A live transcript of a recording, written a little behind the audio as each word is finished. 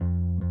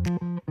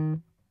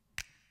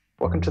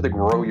Welcome to the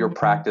Grow Your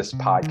Practice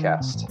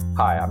podcast.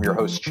 Hi, I'm your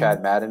host,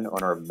 Chad Madden,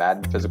 owner of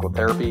Madden Physical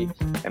Therapy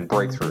and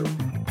Breakthrough.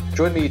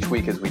 Join me each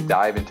week as we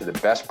dive into the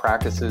best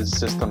practices,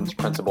 systems,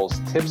 principles,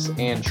 tips,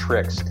 and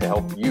tricks to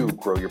help you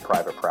grow your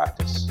private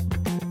practice.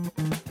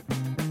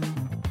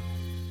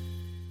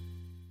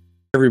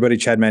 Everybody,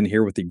 Chad Madden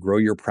here with the Grow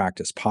Your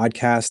Practice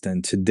podcast.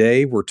 And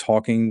today we're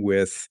talking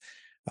with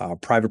a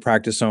private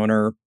practice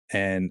owner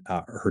and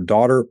her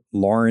daughter,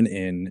 Lauren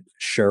and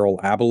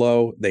Cheryl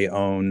Abelow. They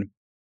own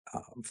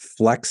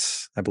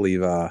FlexPlus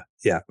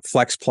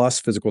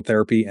Physical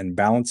Therapy and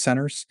Balance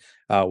Centers.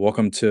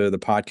 Welcome to the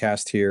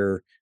podcast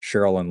here,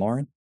 Cheryl and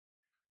Lauren.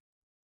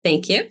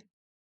 Thank you.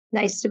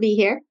 Nice to be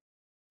here.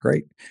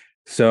 Great.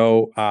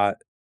 So,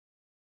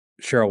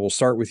 Cheryl, we'll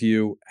start with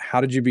you. How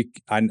did you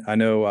I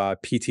know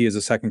PT is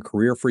a second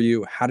career for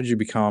you. How did you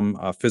become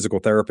a physical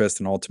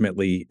therapist and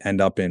ultimately end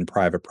up in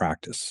private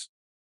practice?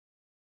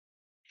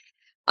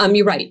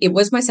 You're right. It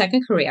was my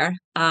second career.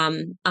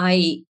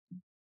 I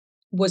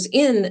was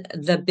in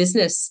the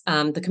business,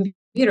 the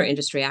computer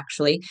industry,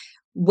 actually,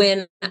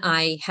 when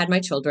I had my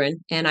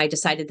children, and I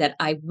decided that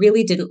I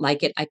really didn't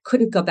like it. I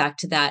couldn't go back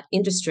to that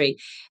industry.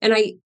 And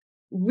I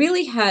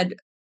really had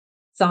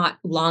thought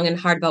long and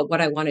hard about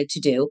what I wanted to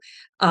do.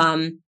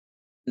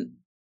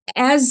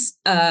 As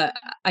a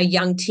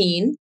young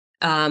teen,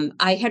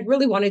 I had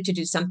really wanted to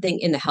do something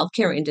in the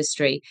healthcare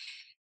industry.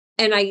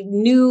 And I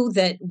knew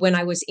that when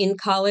I was in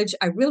college,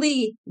 I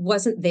really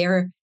wasn't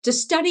there to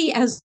study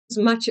as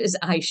much as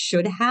I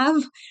should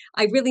have.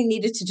 I really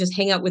needed to just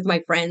hang out with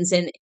my friends,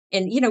 and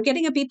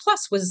getting a B+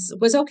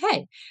 was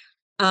okay.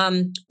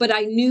 But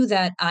I knew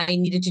that I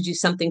needed to do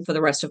something for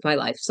the rest of my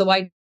life. So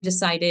I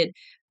decided,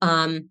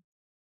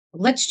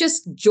 let's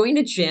just join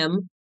a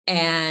gym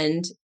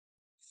and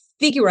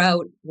figure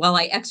out, while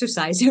I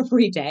exercise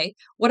every day,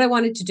 what I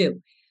wanted to do.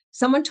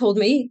 Someone told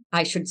me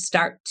I should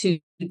start to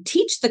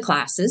teach the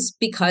classes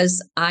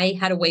because I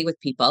had a way with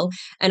people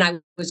and I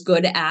was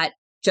good at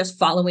just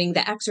following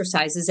the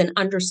exercises and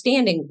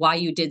understanding why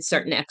you did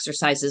certain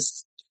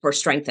exercises for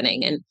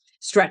strengthening and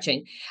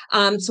stretching.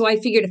 So I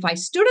figured if I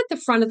stood at the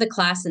front of the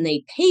class and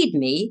they paid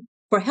me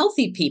for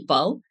healthy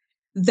people,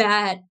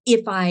 that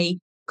if I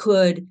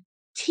could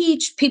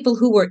teach people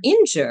who were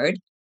injured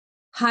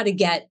how to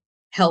get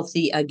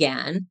healthy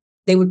again,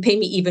 they would pay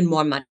me even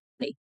more money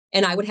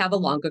and I would have a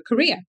longer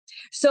career.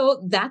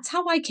 So that's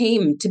how I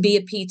came to be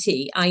a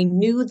PT. I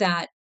knew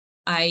that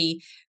I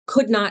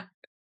could not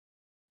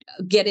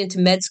get into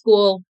med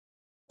school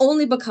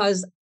only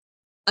because,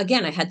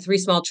 again, I had 3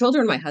 small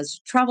children. My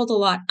husband traveled a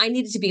lot. I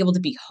needed to be able to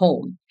be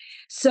home.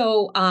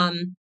 So,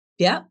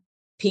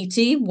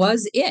 PT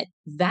was it.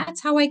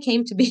 That's how I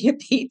came to be a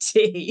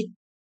PT.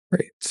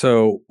 Great.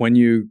 So when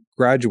you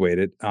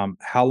graduated,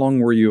 how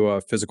long were you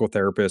a physical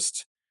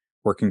therapist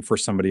working for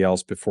somebody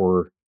else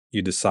before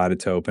you decided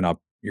to open up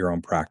your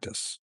own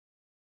practice?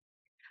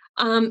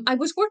 I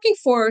was working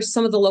for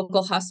some of the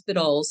local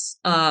hospitals,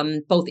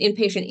 both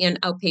inpatient and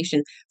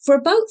outpatient, for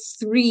about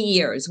 3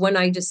 years when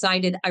I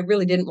decided I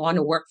really didn't want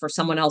to work for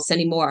someone else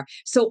anymore.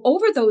 So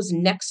over those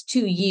next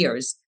 2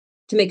 years,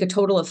 to make a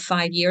total of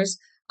 5 years,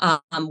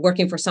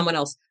 working for someone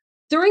else,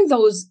 during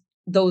those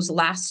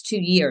last 2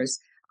 years,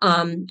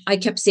 I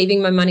kept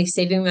saving my money,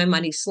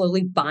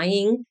 slowly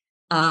buying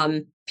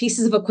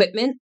pieces of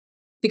equipment,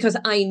 because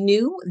I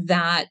knew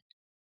that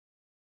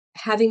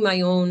having my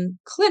own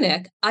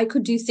clinic, I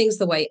could do things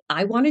the way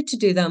I wanted to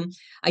do them.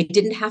 I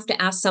didn't have to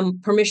ask some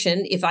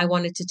permission if I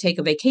wanted to take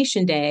a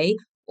vacation day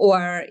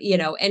or,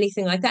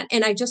 anything like that.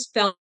 And I just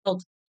felt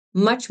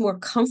much more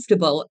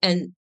comfortable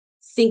and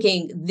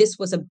thinking this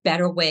was a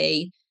better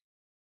way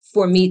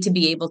for me to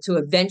be able to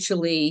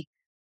eventually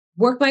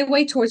work my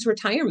way towards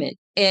retirement.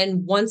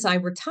 And once I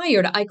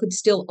retired, I could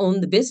still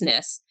own the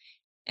business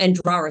and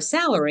draw a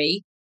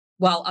salary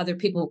while other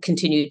people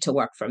continued to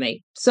work for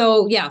me.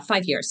 So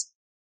 5 years.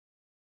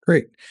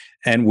 Great.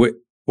 And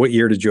what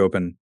year did you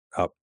open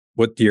up?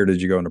 What year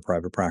did you go into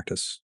private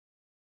practice?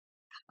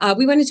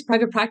 We went into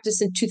private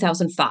practice in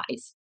 2005.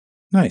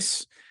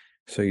 Nice.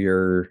 So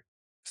you're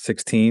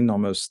 16,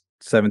 almost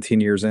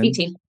 17 years in?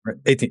 18. Right.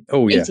 18.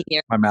 Oh, yeah. 18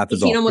 years. My math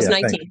is 18, off. almost Yeah,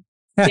 19.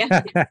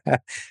 Yeah.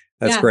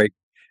 That's Yeah. great.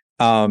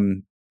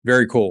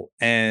 Very cool.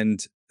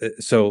 And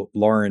so,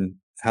 Lauren,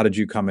 how did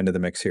you come into the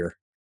mix here?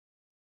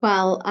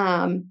 Well,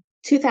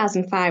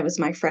 2005 was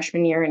my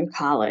freshman year in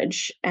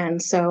college.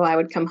 And so I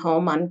would come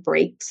home on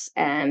breaks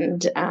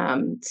and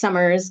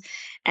summers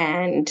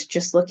and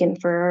just looking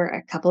for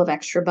a couple of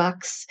extra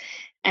bucks.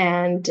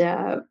 And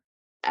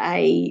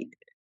I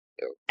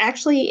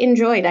actually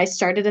enjoyed. I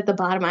started at the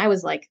bottom. I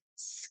was like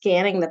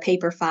scanning the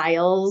paper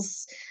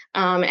files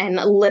and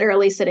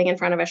literally sitting in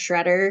front of a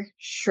shredder,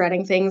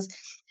 shredding things.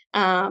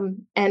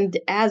 And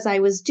as I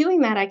was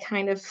doing that, I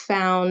kind of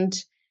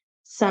found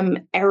some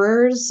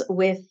errors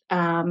with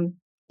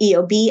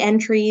EOB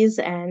entries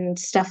and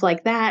stuff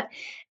like that,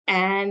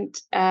 and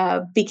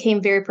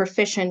became very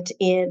proficient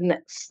in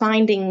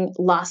finding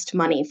lost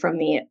money from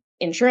the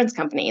insurance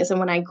companies. And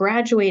when I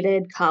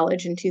graduated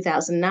college in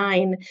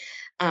 2009,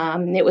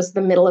 it was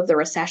the middle of the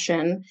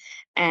recession,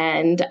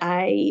 and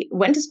I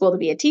went to school to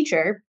be a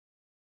teacher.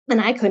 And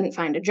I couldn't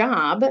find a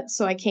job.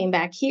 So I came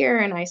back here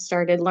and I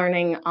started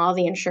learning all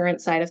the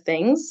insurance side of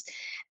things.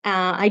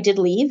 I did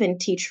leave and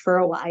teach for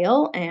a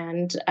while,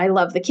 and I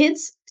love the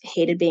kids,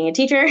 hated being a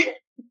teacher.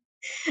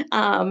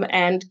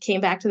 And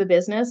came back to the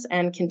business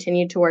and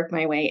continued to work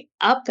my way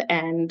up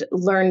and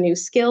learn new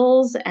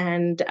skills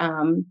and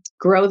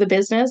grow the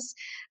business.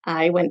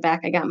 I went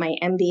back, I got my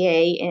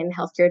MBA in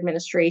healthcare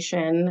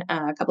administration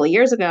a couple of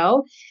years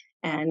ago.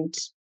 And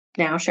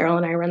now Cheryl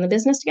and I run the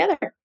business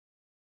together.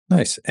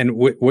 Nice. And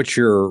what's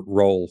your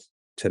role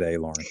today,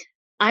 Lauren?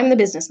 I'm the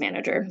business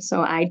manager.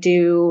 So I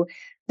do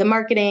the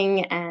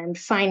marketing and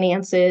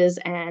finances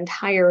and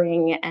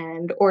hiring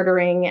and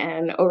ordering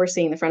and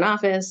overseeing the front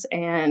office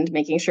and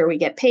making sure we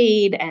get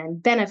paid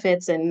and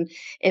benefits. And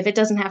if it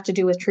doesn't have to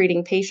do with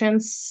treating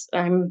patients,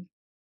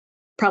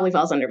 probably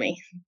falls under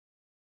me.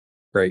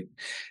 Great.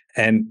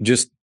 And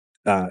just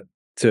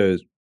to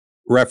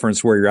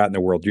reference where you're at in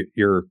the world,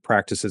 your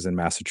practice is in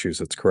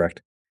Massachusetts,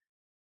 correct?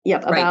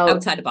 Yep, Right about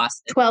outside of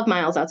Boston. 12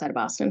 miles outside of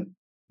Boston.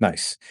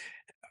 Nice.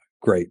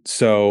 Great.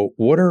 So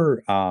what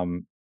are,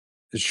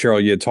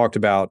 Cheryl, you had talked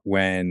about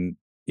when,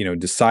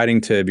 deciding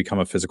to become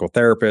a physical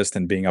therapist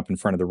and being up in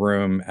front of the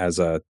room as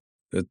it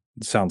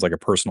sounds like a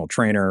personal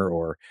trainer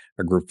or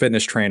a group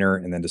fitness trainer,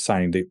 and then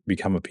deciding to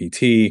become a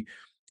PT,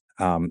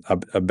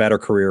 a better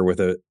career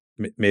with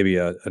maybe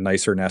a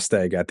nicer nest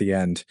egg at the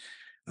end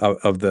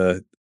of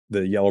the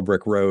yellow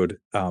brick road.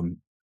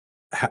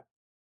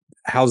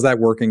 How's that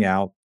working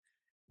out?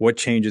 What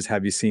changes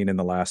have you seen in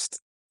the last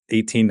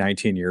 18,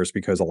 19 years?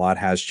 Because a lot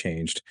has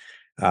changed.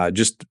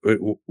 Just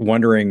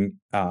wondering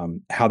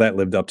how that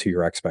lived up to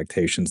your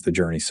expectations, the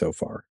journey so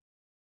far.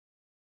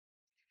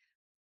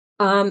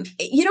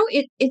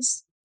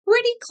 It's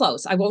pretty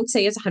close. I won't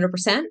say it's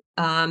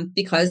 100%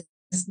 because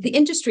the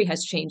industry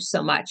has changed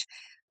so much.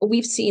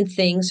 We've seen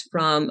things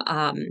from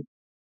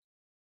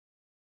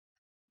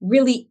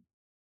really,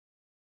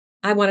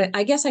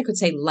 I guess I could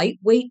say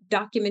lightweight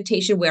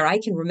documentation, where I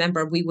can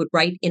remember we would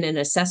write in an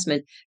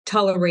assessment,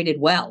 tolerated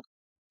well,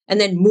 and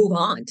then move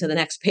on to the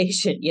next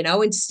patient,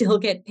 and still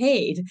get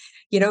paid.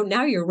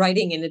 Now you're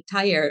writing an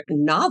entire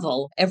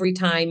novel every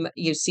time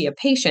you see a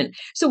patient.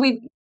 So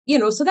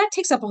so that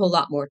takes up a whole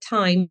lot more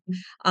time.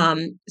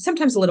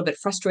 Sometimes a little bit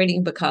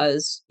frustrating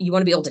because you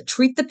want to be able to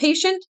treat the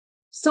patient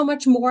so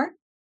much more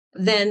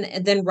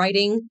than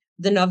writing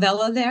the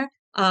novella there.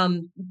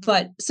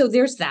 But so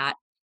there's that.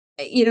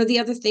 The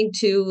other thing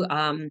too,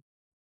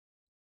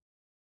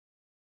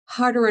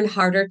 harder and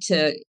harder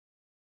to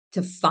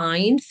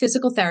find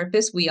physical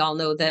therapists. We all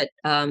know that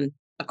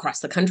across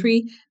the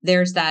country,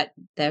 there's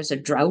a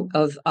drought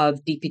of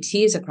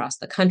DPTs across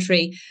the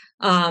country.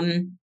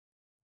 I'm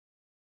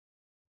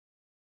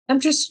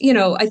just,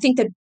 I think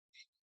that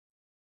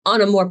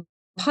on a more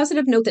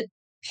positive note, that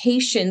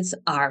patients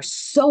are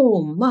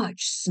so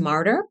much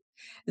smarter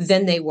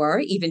than they were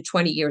even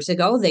 20 years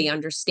ago. They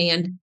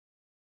understand.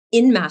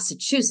 In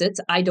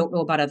Massachusetts, I don't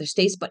know about other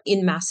states, but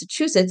in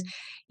Massachusetts,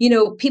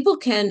 people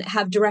can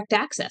have direct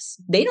access.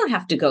 They don't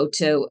have to go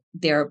to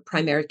their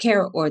primary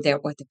care or their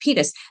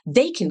orthopedist.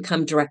 They can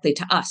come directly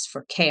to us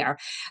for care.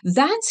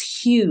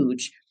 That's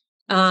huge.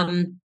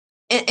 And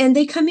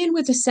they come in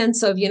with a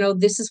sense of,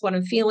 this is what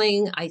I'm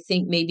feeling. I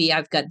think maybe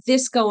I've got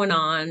this going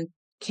on.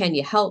 Can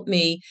you help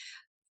me?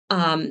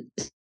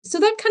 So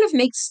that kind of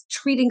makes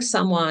treating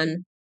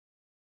someone,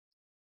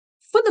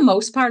 for the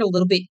most part, a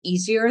little bit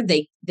easier.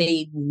 They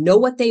know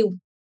what they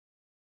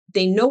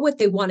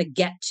want to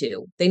get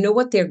to. They know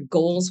what their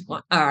goals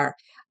are,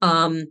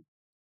 and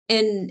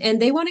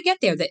they want to get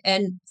there.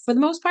 And for the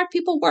most part,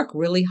 people work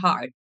really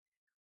hard.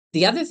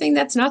 The other thing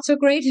that's not so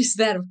great is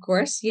that, of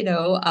course,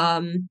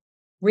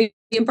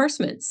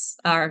 reimbursements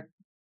are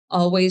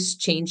always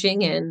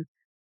changing, and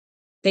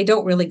they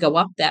don't really go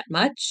up that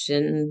much.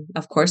 And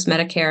of course,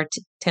 Medicare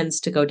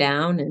tends to go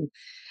down, and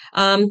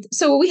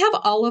so we have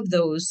all of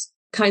those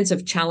kinds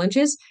of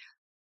challenges,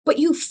 but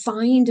you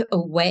find a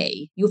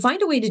way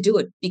to do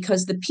it,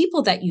 because the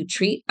people that you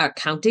treat are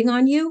counting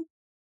on you,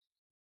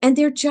 and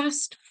the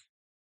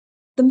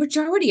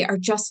majority are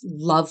just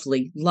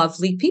lovely,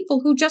 lovely people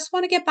who just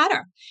want to get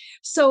better.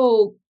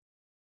 So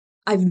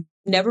I've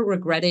never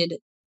regretted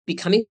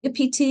becoming a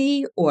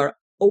PT or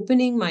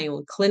opening my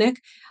own clinic.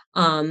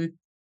 I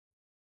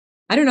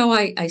don't know.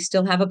 I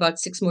still have about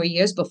 6 more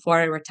years before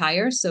I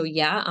retire. So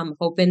yeah, I'm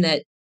hoping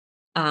that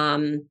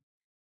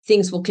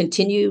things will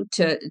continue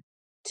to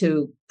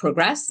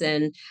progress,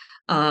 and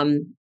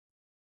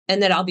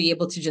that I'll be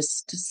able to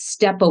just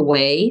step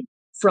away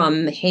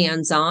from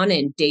hands-on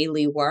and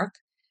daily work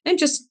and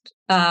just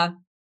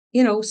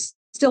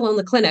still own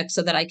the clinic,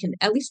 so that I can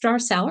at least draw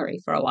a salary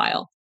for a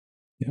while.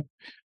 Yeah,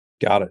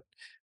 got it.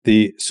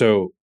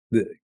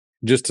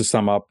 Just to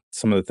sum up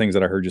some of the things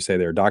that I heard you say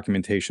there: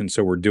 documentation.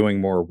 So we're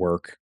doing more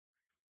work.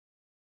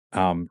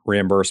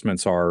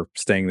 Reimbursements are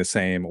staying the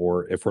same,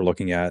 or if we're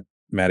looking at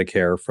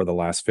Medicare for the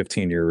last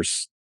 15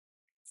 years,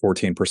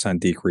 14%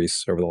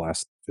 decrease over the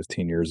last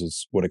 15 years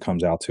is what it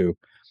comes out to.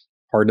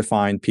 Hard to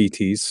find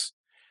PTs.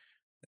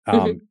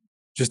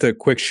 Just a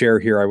quick share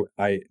here.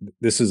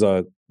 This is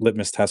a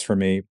litmus test for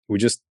me. We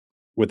just,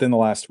 within the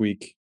last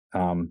week,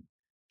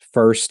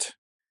 first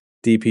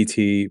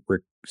DPT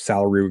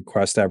salary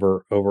request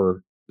ever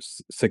over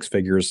six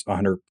figures,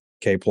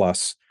 100K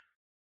plus.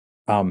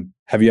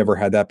 Have you ever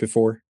had that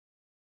before?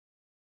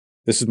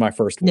 This is my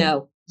first one.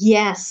 No.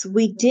 Yes,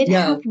 we did No.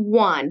 have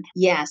one.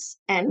 Yes.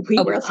 And we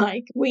were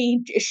like,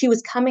 she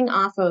was coming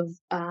off of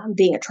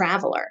being a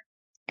traveler,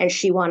 and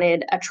she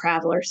wanted a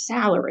traveler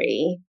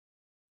salary.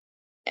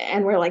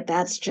 And we're like,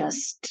 it's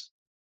just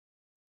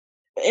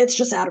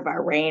out of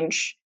our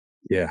range.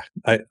 Yeah.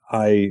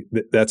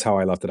 That's how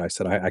I left it. I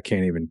said, I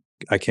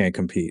can't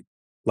compete.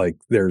 Like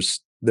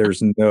there's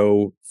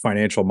no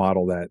financial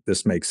model that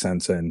this makes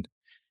sense in.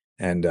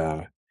 And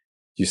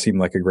you seem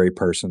like a great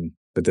person,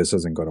 but this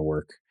isn't going to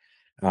work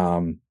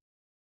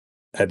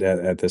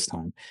at this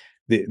time.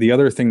 The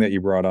other thing that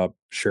you brought up,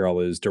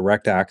 Cheryl, is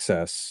direct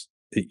access.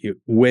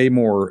 Way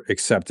more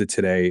accepted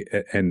today.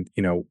 And,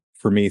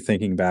 for me,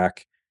 thinking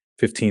back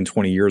 15,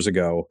 20 years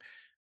ago,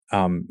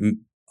 a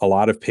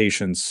lot of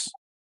patients,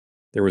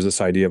 there was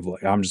this idea of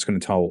like, I'm just going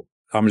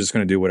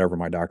to do whatever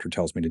my doctor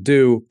tells me to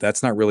do.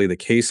 That's not really the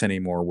case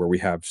anymore, where we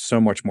have so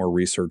much more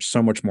research,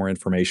 so much more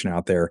information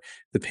out there.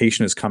 The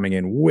patient is coming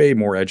in way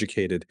more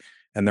educated,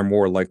 and they're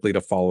more likely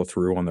to follow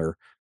through on their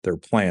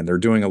plan.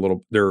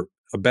 They're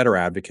a better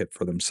advocate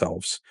for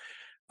themselves.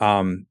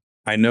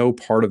 I know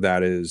part of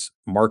that is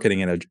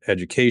marketing and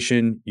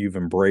education. You've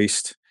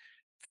embraced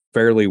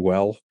fairly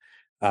well,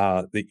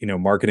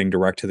 marketing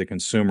direct to the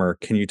consumer.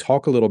 Can you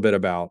talk a little bit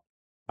about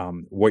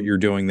what you're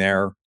doing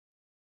there,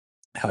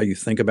 how you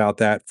think about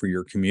that for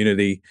your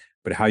community,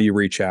 but how you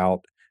reach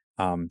out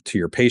to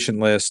your patient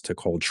list, to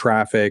cold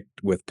traffic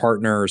with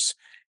partners,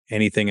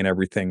 anything and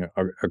everything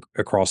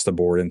across the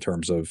board in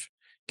terms of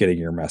getting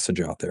your message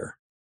out there?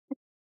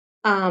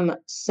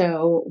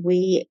 So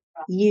we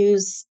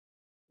use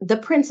the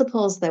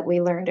principles that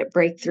we learned at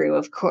Breakthrough,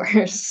 of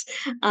course.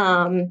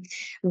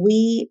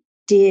 We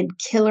did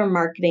killer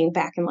marketing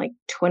back in like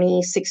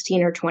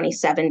 2016 or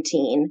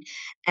 2017.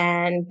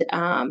 And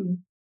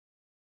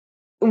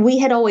we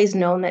had always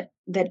known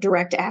that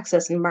direct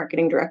access and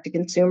marketing direct to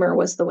consumer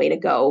was the way to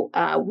go.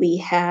 We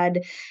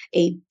had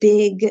a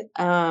big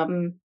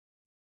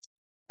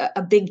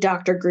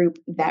doctor group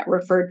that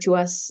referred to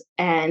us,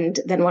 and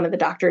then one of the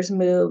doctors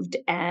moved,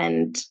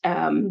 and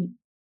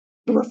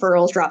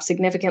referrals dropped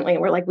significantly.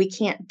 And we're like, we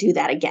can't do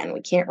that again.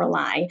 We can't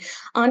rely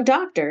on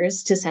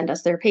doctors to send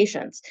us their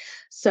patients.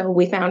 So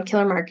we found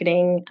killer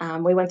marketing.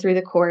 We went through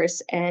the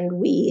course, and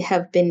we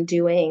have been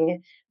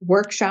doing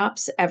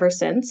workshops ever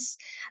since.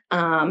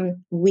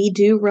 We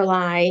do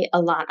rely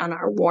a lot on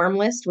our warm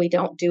list. We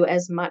don't do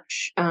as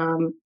much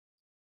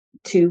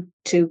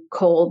to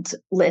cold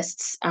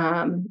lists.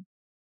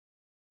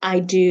 I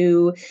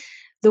do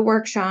the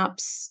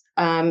workshops,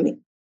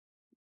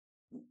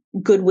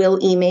 goodwill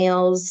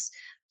emails,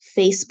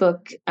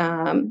 Facebook.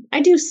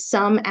 I do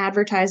some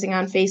advertising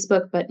on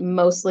Facebook, but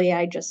mostly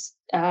I just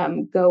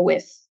go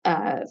with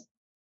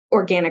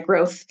organic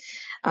growth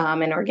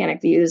and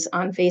organic views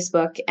on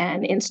Facebook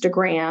and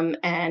Instagram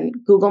and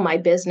Google My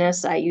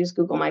Business. I use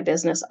Google My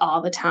Business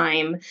all the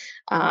time.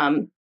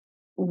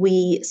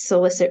 We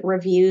solicit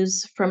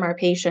reviews from our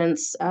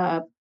patients.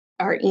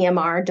 Our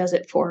EMR does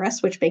it for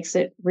us, which makes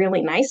it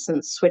really nice.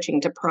 And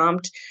switching to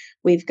prompt,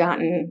 we've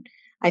gotten,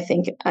 I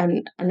think,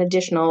 an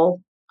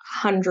additional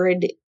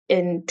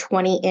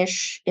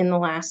 120-ish in the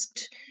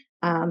last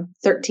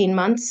 13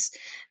 months,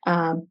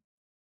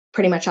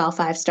 pretty much all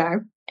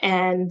 5-star.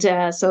 And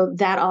so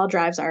that all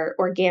drives our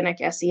organic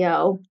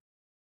SEO.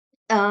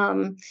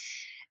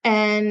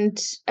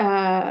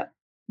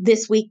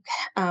 This week,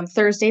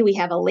 Thursday, we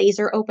have a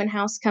laser open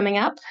house coming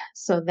up.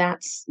 So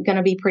that's going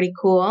to be pretty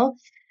cool.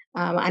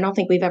 I don't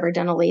think we've ever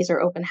done a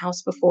laser open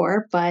house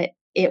before, but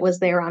it was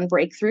there on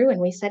Breakthrough, and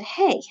we said,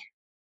 hey,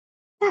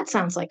 that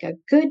sounds like a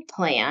good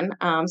plan.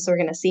 So we're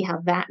going to see how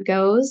that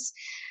goes.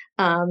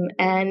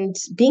 And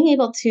being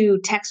able to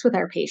text with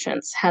our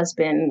patients has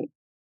been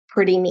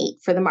pretty neat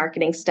for the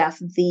marketing stuff.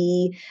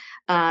 The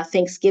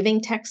Thanksgiving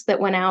text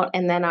that went out,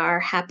 and then our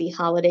Happy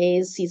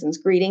Holidays, Season's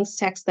Greetings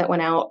text that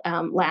went out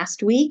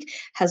last week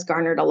has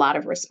garnered a lot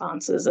of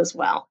responses as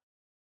well.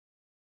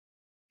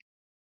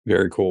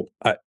 Very cool.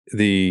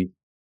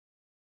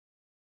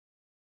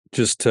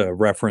 Just to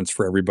reference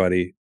for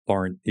everybody,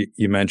 Lauren,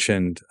 you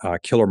mentioned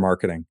killer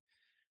marketing.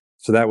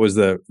 So that was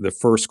the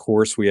first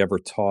course we ever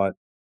taught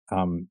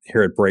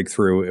here at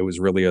Breakthrough. It was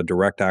really a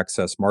direct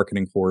access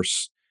marketing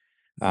course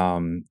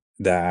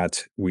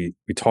that we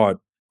taught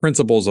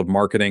principles of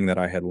marketing that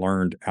I had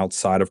learned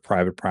outside of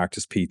private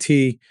practice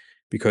PT,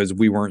 because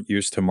we weren't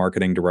used to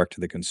marketing direct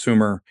to the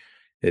consumer.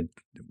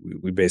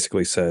 We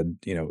basically said,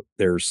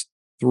 there's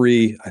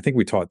I think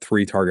we taught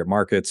 3 target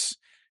markets.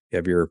 You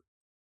have your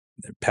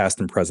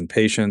past and present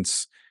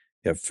patients,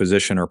 you have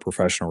physician or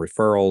professional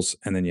referrals,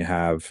 and then you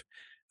have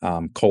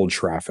cold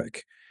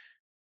traffic.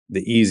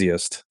 The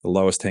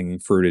lowest hanging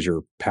fruit is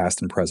your past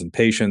and present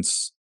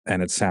patients.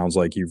 And it sounds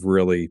like you've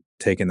really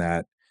taken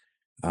that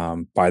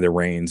by the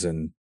reins,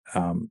 and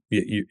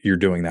you're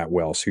doing that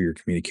well. So you're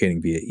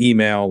communicating via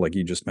email, like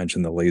you just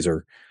mentioned, the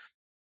laser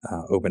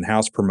open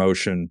house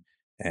promotion,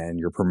 and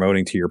you're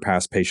promoting to your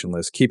past patient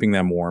list, keeping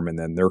them warm, and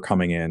then they're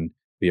coming in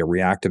via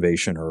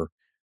reactivation or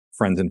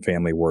friends and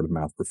family word of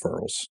mouth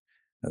referrals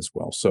as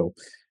well. So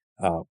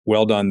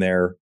well done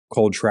there.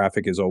 Cold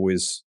traffic is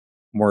always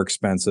more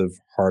expensive,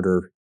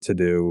 harder to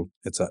do.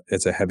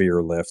 It's a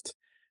heavier lift,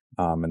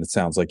 and it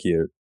sounds like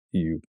you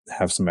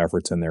have some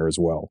efforts in there as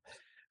well.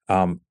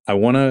 I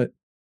want to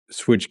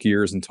switch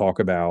gears and talk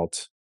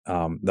about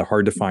the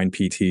hard to find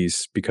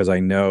PTs, because I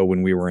know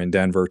when we were in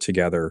Denver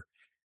together,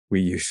 we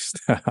used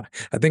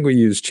I think we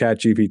used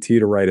ChatGPT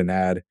to write an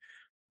ad,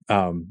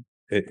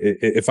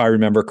 if I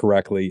remember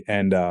correctly.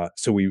 And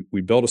so we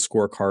built a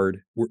scorecard.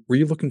 Were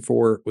you looking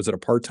for, was it a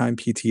part-time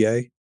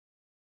PTA,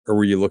 or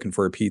were you looking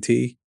for a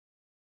PT?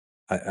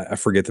 I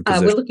forget the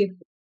position.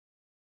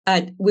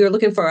 We were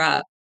looking for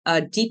a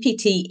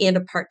DPT and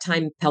a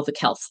part-time pelvic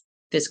health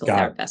physical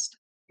therapist.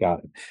 Got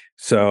it.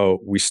 So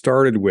we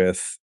started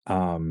with,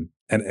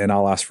 and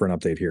I'll ask for an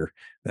update here,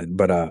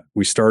 but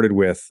we started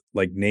with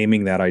like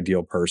naming that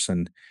ideal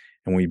person,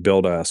 and we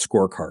built a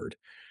scorecard.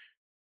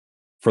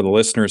 For the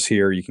listeners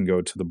here, you can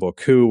go to the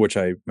book Who, which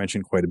I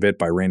mentioned quite a bit,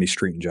 by Randy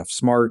Street and Jeff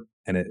Smart,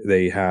 and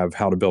they have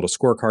how to build a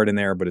scorecard in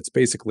there, but it's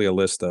basically a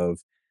list of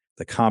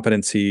the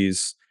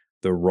competencies,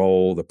 the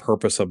role, the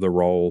purpose of the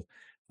role,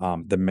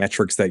 the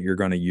metrics that you're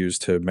going to use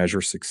to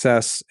measure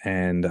success,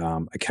 and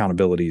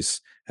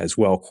accountabilities as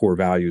well. Core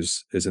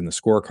values is in the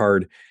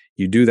scorecard.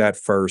 You do that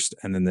first,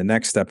 and then the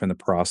next step in the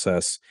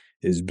process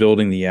is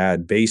building the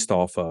ad based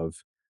off of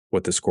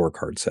what the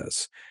scorecard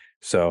says.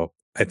 So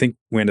I think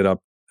we ended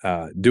up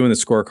doing the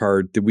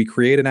scorecard. Did we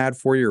create an ad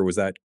for you, or was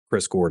that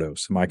Chris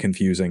Gordos? Am I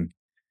confusing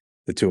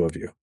the two of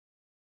you?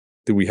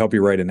 Did we help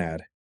you write an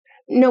ad?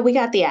 No, we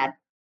got the ad.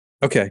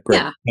 Okay,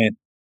 great. Yeah.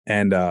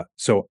 And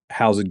so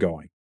how's it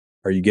going?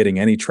 Are you getting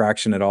any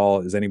traction at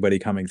all? Is anybody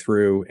coming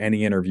through?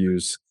 Any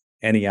interviews?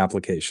 Any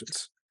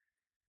applications?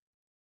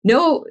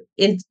 No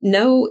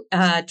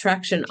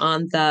traction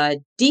on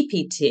the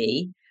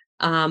DPT.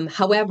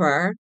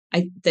 However,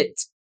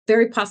 that's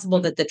very possible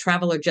that the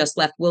traveler just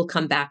left will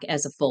come back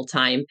as a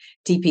full-time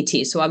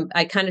DPT. So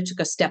I kind of took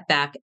a step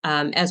back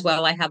as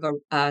well. I have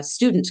a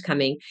student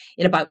coming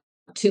in about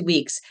 2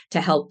 weeks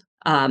to help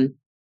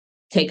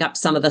take up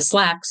some of the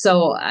slack.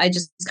 So I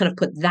just kind of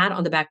put that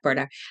on the back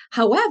burner.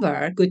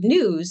 However, good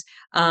news,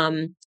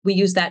 we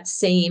use that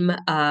same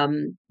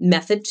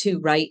method to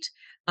write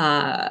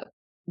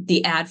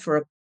the ad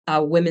for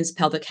a women's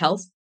pelvic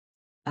health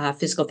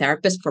physical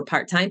therapist for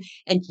part-time.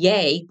 And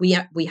yay,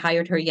 we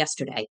hired her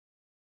yesterday.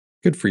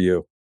 Good for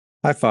you.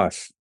 High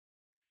five.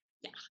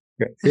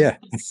 Yeah.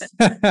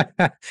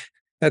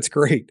 That's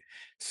great.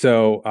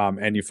 So,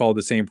 and you followed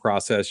the same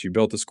process. You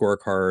built the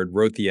scorecard,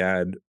 wrote the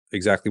ad,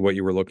 exactly what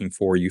you were looking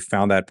for. You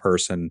found that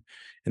person,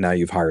 and now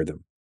you've hired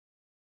them.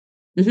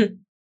 Mm-hmm.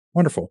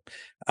 Wonderful.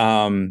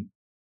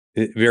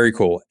 Very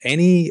cool. I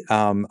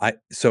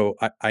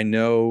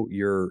know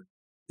you're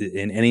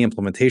in any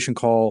implementation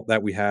call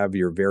that we have,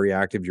 you're very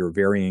active, you're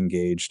very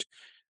engaged.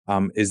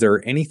 Is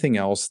there anything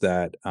else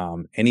that,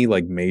 any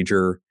like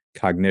major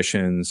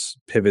cognitions,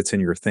 pivots in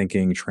your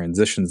thinking,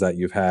 transitions that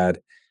you've had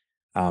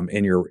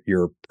in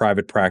your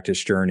private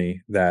practice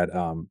journey that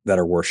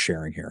are worth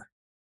sharing here,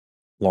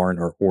 Lauren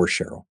or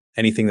Cheryl?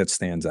 Anything that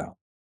stands out?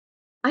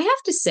 I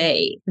have to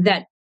say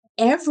that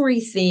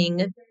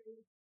everything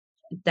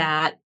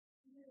that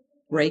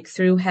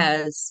Breakthrough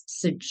has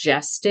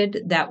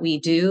suggested that we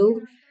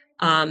do,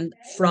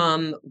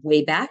 from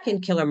way back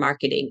in killer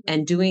marketing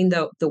and doing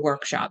the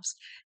workshops,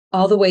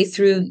 all the way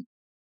through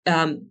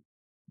the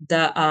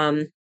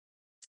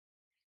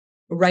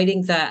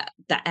writing the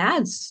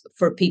ads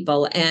for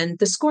people and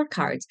the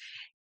scorecards,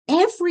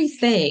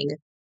 everything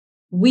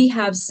we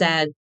have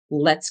said,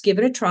 let's give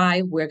it a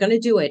try. We're going to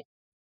do it.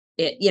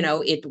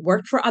 It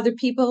worked for other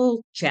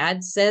people.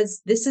 Chad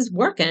says this is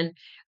working.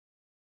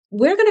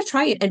 We're going to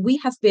try it. And we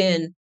have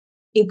been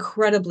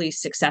incredibly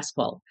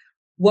successful.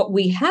 What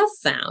we have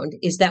found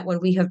is that when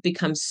we have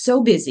become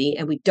so busy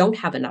and we don't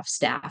have enough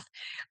staff,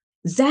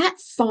 that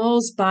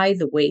falls by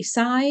the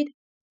wayside.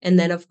 And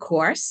then, of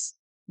course,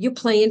 you're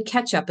playing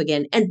catch up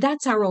again. And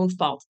that's our own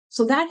fault.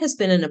 So that has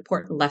been an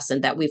important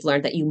lesson that we've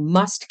learned, that you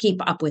must keep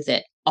up with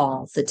it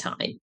all the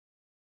time.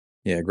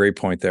 Yeah, great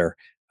point there.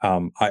 I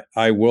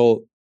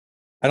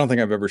don't think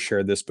I've ever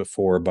shared this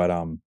before, but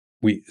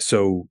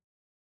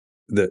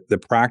the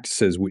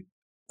practices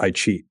I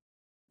cheat,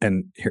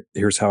 and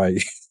here's how I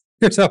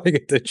here's how I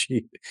get to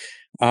cheat.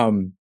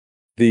 When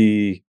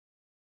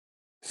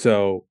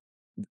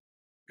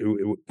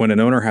an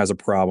owner has a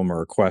problem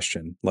or a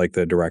question like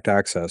the direct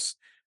access,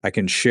 I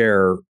can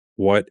share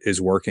what is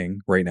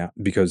working right now,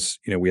 because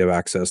we have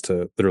access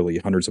to literally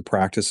hundreds of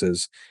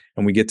practices,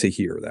 and we get to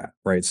hear that,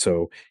 right?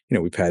 So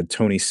we've had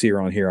Tony Sear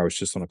on here. I was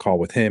just on a call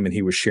with him, and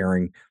he was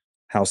sharing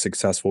how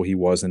successful he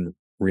was in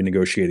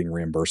renegotiating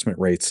reimbursement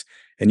rates,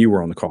 and you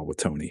were on the call with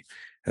Tony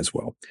as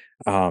well.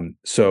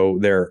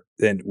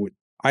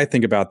 I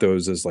think about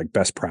those as like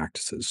best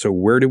practices. So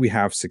where do we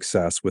have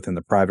success within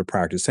the private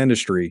practice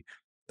industry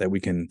that we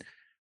can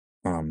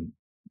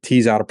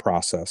tease out a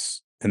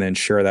process and then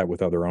share that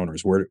with other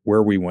owners? Where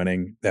are we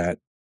winning that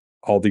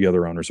all the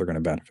other owners are going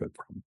to benefit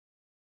from?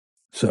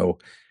 So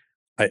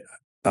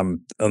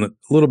I'm in a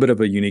little bit of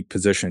a unique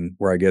position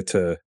where I get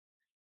to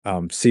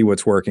see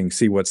what's working,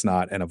 see what's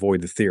not, and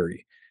avoid the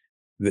theory.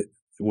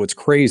 What's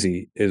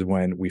crazy is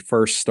when we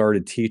first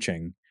started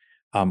teaching,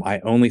 I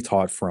only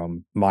taught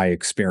from my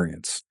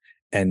experience.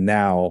 And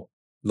now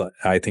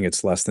I think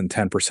it's less than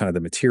 10% of the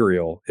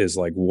material is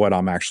like what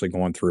I'm actually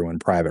going through in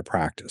private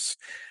practice.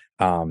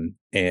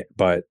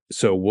 But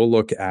so we'll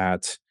look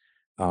at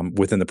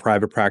within the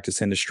private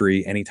practice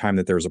industry, anytime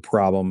that there's a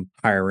problem,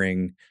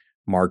 hiring,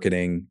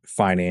 marketing,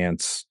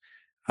 finance,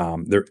 how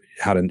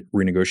to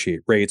renegotiate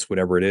rates,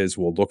 whatever it is,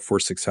 we'll look for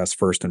success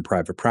first in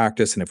private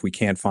practice. And if we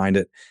can't find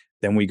it,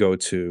 then we go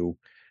to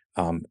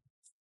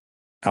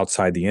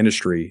outside the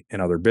industry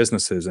and other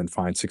businesses and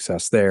find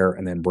success there,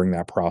 and then bring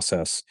that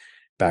process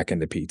back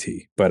into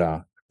PT. But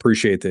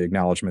appreciate the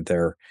acknowledgement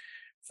there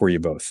for you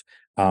both.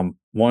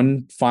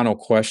 One final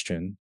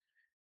question,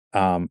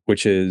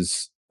 which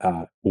is,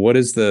 what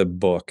is the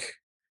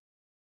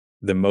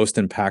most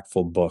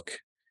impactful book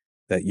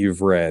that you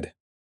read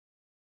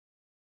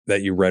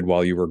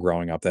while you were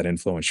growing up that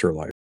influenced your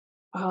life?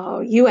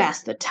 Oh, you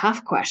asked the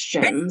tough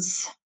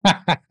questions.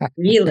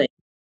 Really?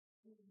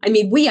 I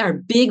mean, we are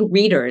big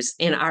readers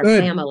in our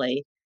Good.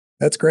 family.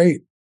 That's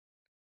great.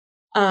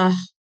 I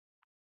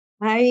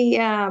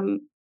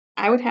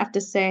would have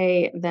to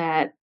say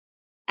that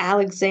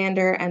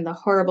Alexander and the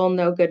Horrible,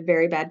 No Good,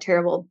 Very Bad,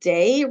 Terrible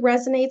Day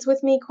resonates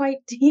with me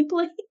quite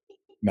deeply.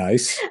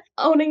 Nice.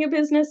 Owning a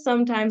business,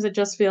 sometimes it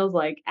just feels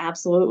like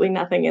absolutely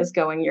nothing is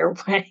going your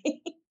way.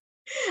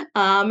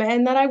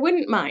 And that I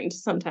wouldn't mind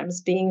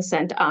sometimes being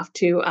sent off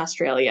to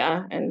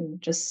Australia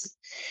and just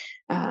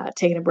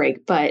taking a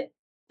break. But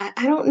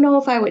I don't know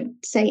if I would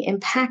say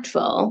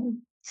impactful.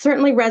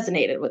 Certainly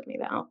resonated with me,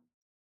 though.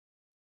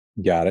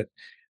 Got it.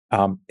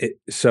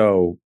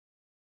 So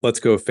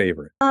let's go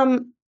favorite.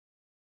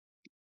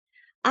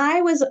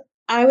 I was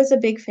a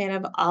big fan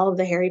of all of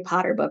the Harry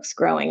Potter books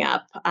growing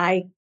up.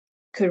 I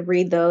could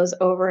read those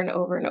over and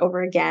over and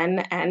over again,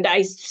 and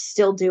I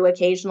still do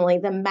occasionally.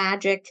 The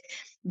magic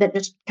that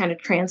just kind of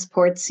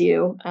transports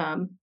you.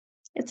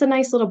 It's a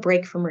nice little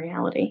break from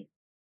reality.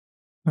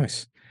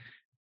 Nice.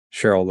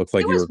 Cheryl, looked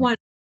like There you was were one,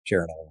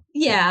 sharing.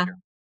 yeah,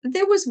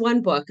 there was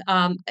one book,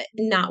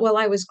 not while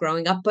I was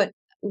growing up, but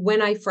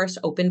when I first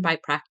opened my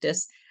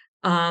practice.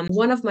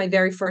 One of my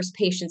very first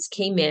patients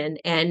came in,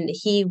 and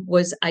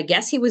I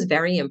guess he was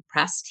very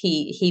impressed.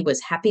 He was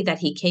happy that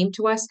he came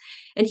to us,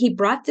 and he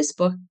brought this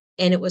book,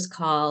 and it was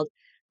called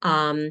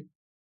um,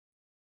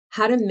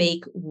 How to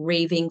Make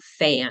Raving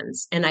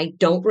Fans. And I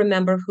don't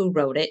remember who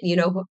wrote it. You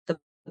know the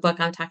book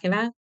I'm talking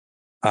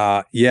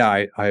about?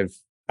 Yeah, I've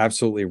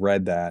absolutely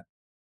read that.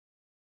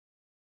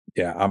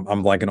 Yeah,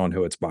 I'm blanking on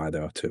who it's by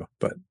though too.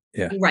 But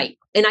yeah, Right.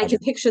 And I I can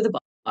did. picture the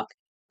book.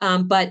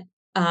 But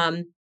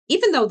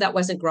even though that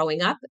wasn't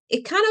growing up,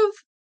 it kind of,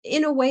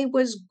 in a way,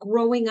 was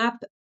growing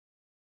up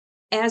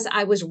as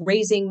I was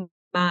raising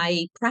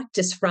my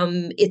practice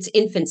from its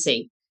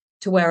infancy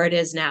to where it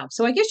is now.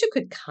 So I guess you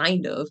could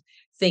kind of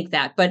think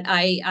that. But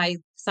I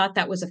thought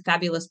that was a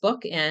fabulous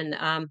book,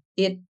 and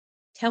it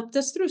helped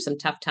us through some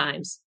tough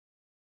times.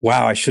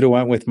 Wow, I should have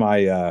went with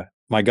my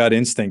gut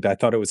instinct. I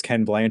thought it was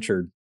Ken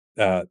Blanchard,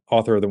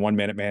 author of the 1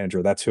 Minute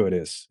Manager. That's who it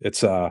is.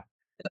 It's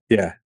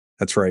yeah,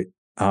 that's right.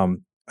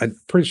 I'm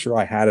pretty sure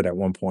I had it at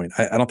one point.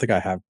 I don't think I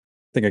have.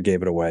 I think I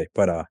gave it away.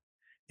 But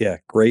yeah,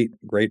 great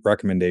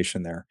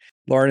recommendation there.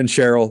 Lauren and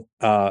Cheryl,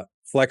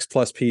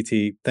 FlexPlus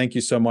PT, thank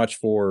you so much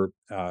for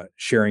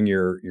sharing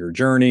your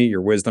journey,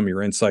 your wisdom,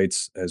 your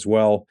insights as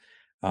well.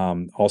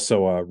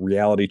 Also a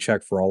reality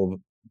check for all of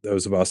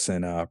those of us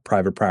in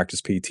private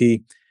practice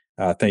PT.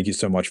 Thank you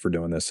so much for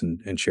doing this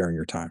and sharing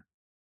your time.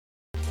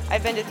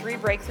 I've been to 3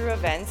 breakthrough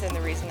events, and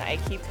the reason I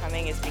keep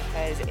coming is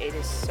because it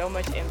is so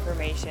much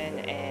information,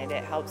 and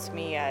it helps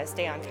me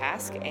stay on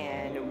task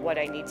and what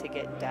I need to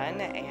get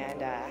done,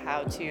 and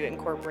how to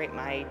incorporate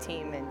my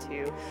team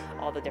into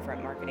all the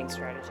different marketing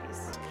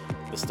strategies.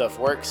 The stuff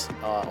works.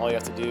 All you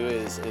have to do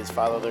is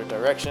follow their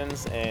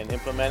directions and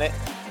implement it,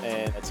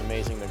 and it's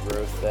amazing the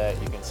growth that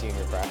you can see in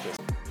your practice.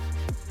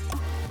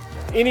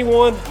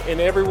 Anyone and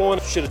everyone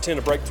should attend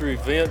a breakthrough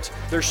event.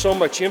 There's so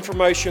much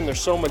information,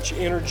 there's so much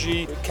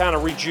energy. It kind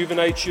of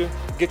rejuvenates you,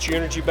 gets your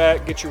energy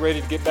back, gets you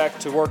ready to get back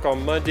to work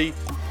on Monday.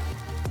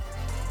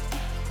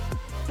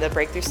 The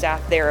breakthrough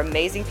staff, they're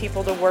amazing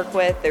people to work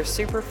with. They're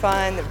super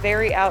fun,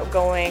 very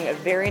outgoing,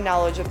 very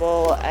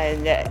knowledgeable,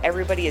 and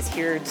everybody is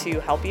here to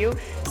help you.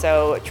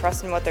 So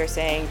trust in what they're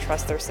saying,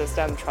 trust their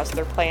system, trust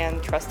their plan,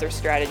 trust their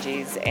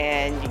strategies,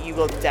 and you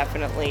will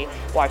definitely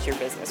watch your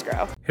business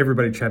grow. Hey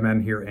everybody, Chad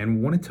Madden here,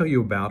 and want to tell you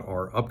about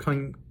our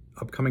upcoming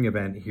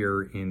event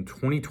here in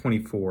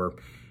 2024.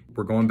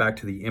 We're going back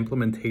to the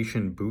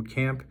Implementation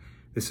Bootcamp.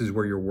 This is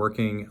where you're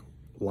working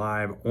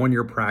live on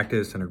your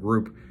practice in a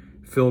group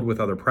filled with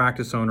other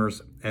practice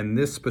owners. And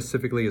this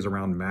specifically is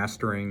around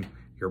mastering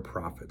your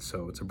profits.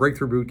 So it's a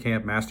breakthrough boot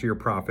camp, master your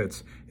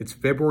profits. It's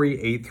February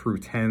 8th through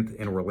 10th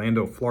in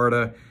Orlando,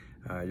 Florida.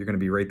 You're going to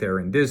be right there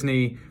in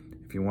Disney.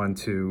 If you want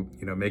to,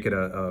 make it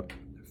a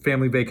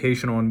family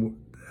vacation on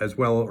as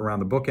well around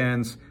the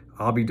bookends,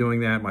 I'll be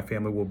doing that. My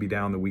family will be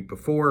down the week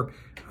before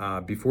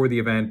the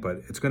event, but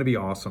it's going to be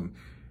awesome.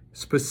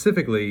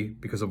 Specifically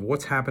because of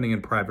what's happening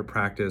in private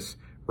practice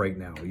right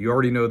now. You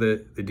already know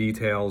the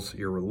details.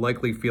 You're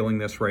likely feeling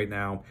this right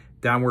now.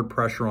 Downward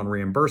pressure on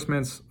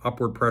reimbursements,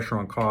 upward pressure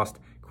on cost,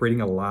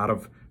 creating a lot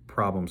of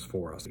problems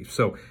for us.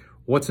 So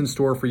what's in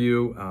store for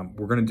you?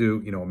 We're going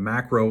to do, a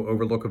macro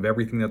overlook of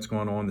everything that's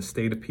going on, the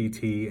state of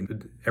PT,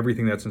 and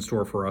everything that's in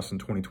store for us in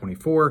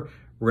 2024.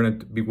 We're going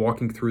to be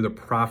walking through the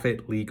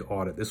profit leak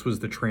audit. This was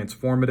the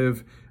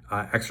transformative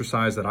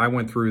exercise that I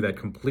went through that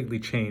completely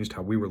changed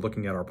how we were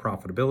looking at our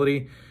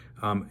profitability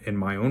in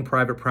my own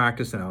private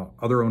practice, and how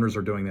other owners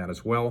are doing that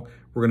as well.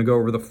 We're going to go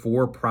over the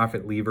 4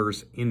 profit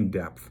levers in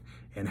depth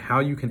and how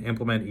you can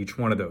implement each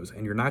one of those.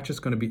 And you're not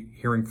just going to be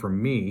hearing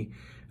from me,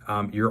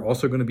 you're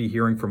also going to be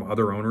hearing from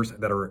other owners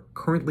that are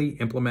currently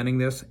implementing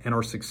this and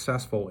are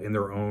successful in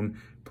their own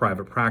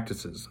private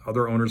practices.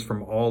 Other owners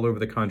from all over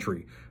the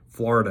country,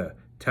 Florida,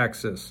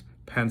 Texas,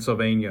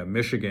 Pennsylvania,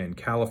 Michigan,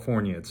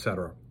 California,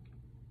 etc.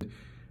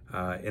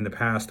 In the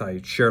past,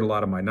 I shared a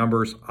lot of my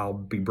numbers. I'll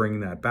be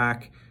bringing that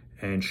back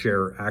and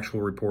share actual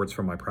reports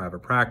from my private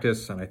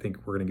practice. And I think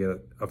we're going to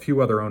get a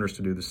few other owners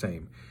to do the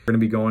same. We're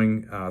going to be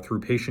going through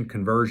patient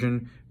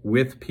conversion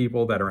with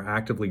people that are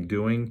actively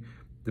doing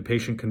the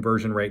patient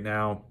conversion right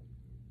now.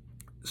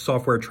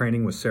 Software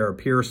training with Sarah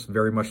Pierce,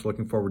 very much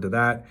looking forward to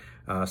that.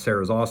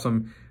 Sarah's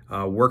awesome.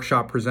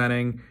 Workshop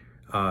presenting,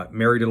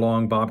 Mary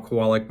DeLong, Bob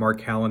Kowalik, Mark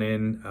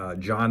Callanan,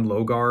 John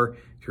Logar.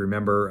 If you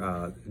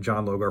remember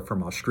John Logar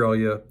from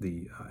Australia,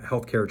 the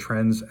healthcare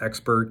trends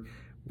expert,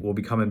 will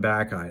be coming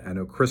back. I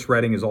know Chris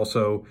Redding has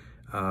also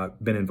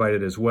been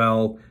invited as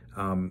well.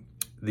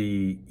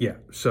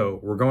 So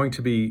we're going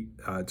to be,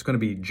 it's going to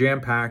be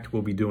jam-packed.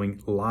 We'll be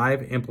doing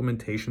live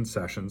implementation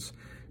sessions.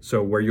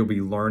 So where you'll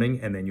be learning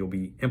and then you'll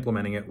be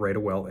implementing it right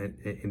away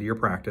into your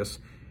practice.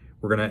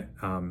 We're going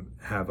to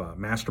have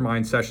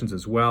mastermind sessions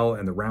as well,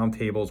 and the round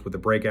tables with the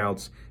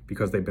breakouts,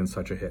 because they've been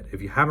such a hit.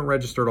 If you haven't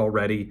registered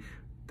already,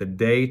 the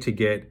day to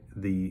get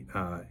the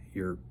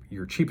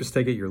your cheapest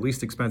ticket, your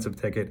least expensive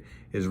ticket,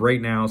 is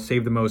right now.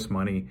 Save the most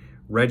money.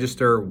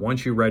 Register.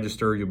 Once you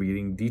register, you'll be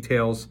getting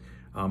details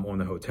on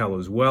the hotel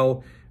as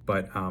well.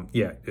 But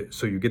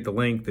so you get the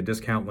link, the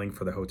discount link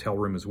for the hotel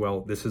room as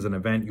well. This is an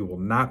event you will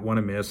not want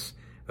to miss,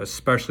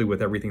 especially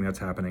with everything that's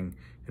happening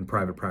in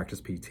private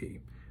practice PT.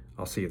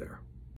 I'll see you there.